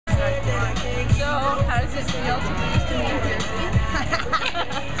does it feel to lose to New Jersey?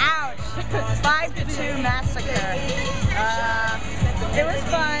 Ouch! 5-2 massacre. It was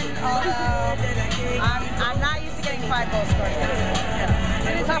fun, although I'm not used to getting 5 goals scored against me.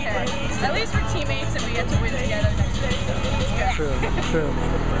 Yeah. It is okay. At least we're teammates and we get to win together next week, so it's good. True.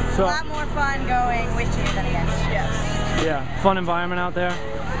 It's a lot more fun going with you than against you. Yes. Yeah, fun environment out there.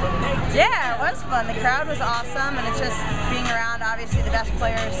 Yeah, it was fun. The crowd was awesome, and it's just being around, obviously, the best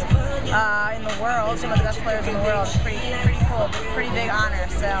players in the world, some of the best players in the world. It's pretty cool, pretty big honor,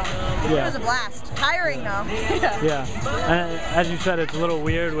 so it was a blast. Tiring, though. Yeah, and as you said, it's a little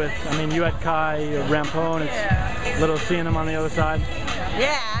weird with, I mean, you had Kai, Rampone, it's a little seeing them on the other side.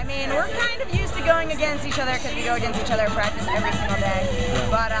 Yeah, I mean, we're kind of used to going against each other because we go against each other in practice every single day.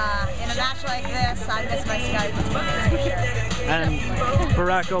 But in a match like this, I miss my Skype teammates for sure. And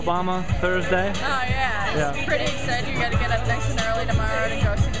Barack Obama Thursday. Oh yeah, it's pretty exciting. You got to get up nice and early tomorrow to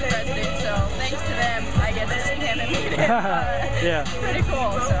go see the president. So thanks to them, I get to see him and meet him. Yeah. Pretty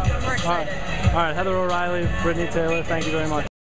cool. So we're excited. All right, Heather O'Reilly, Brittany Taylor, thank you very much.